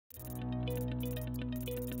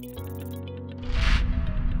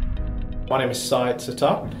My name is Syed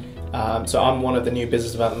Sattar. So I'm one of the new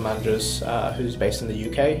business development managers who's based in the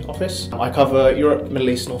UK office. I cover Europe, Middle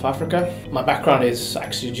East, North Africa. My background is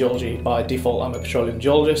actually geology. By default, I'm a petroleum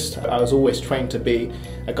geologist. I was always trained to be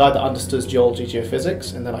a guy that understood geology,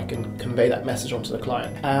 geophysics, and then I can convey that message onto the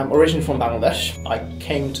client. Originally from Bangladesh, I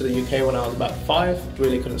came to the UK when I was about 5,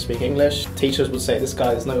 really couldn't speak English. Teachers would say this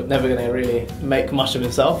guy is never going to really make much of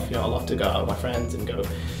himself. You know, I love to go out with my friends and go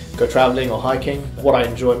travelling or hiking. What I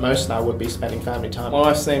enjoy most now would be spending family time. My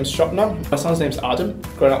wife's name's Shopna. My son's name's Adam.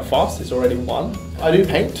 Grown up fast, he's already 1. I do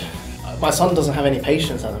paint. My son doesn't have any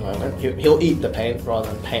patience at the moment. He'll eat the paint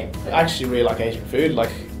rather than paint. I actually really like Asian food.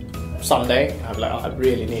 Like Sunday, I'm like, I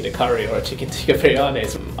really need a curry or a chicken tikka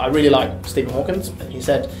biryani. I really like Stephen Hawkins. He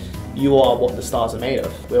said, "You are what the stars are made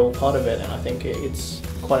of." We're all part of it, and I think it's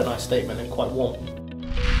quite a nice statement and quite warm.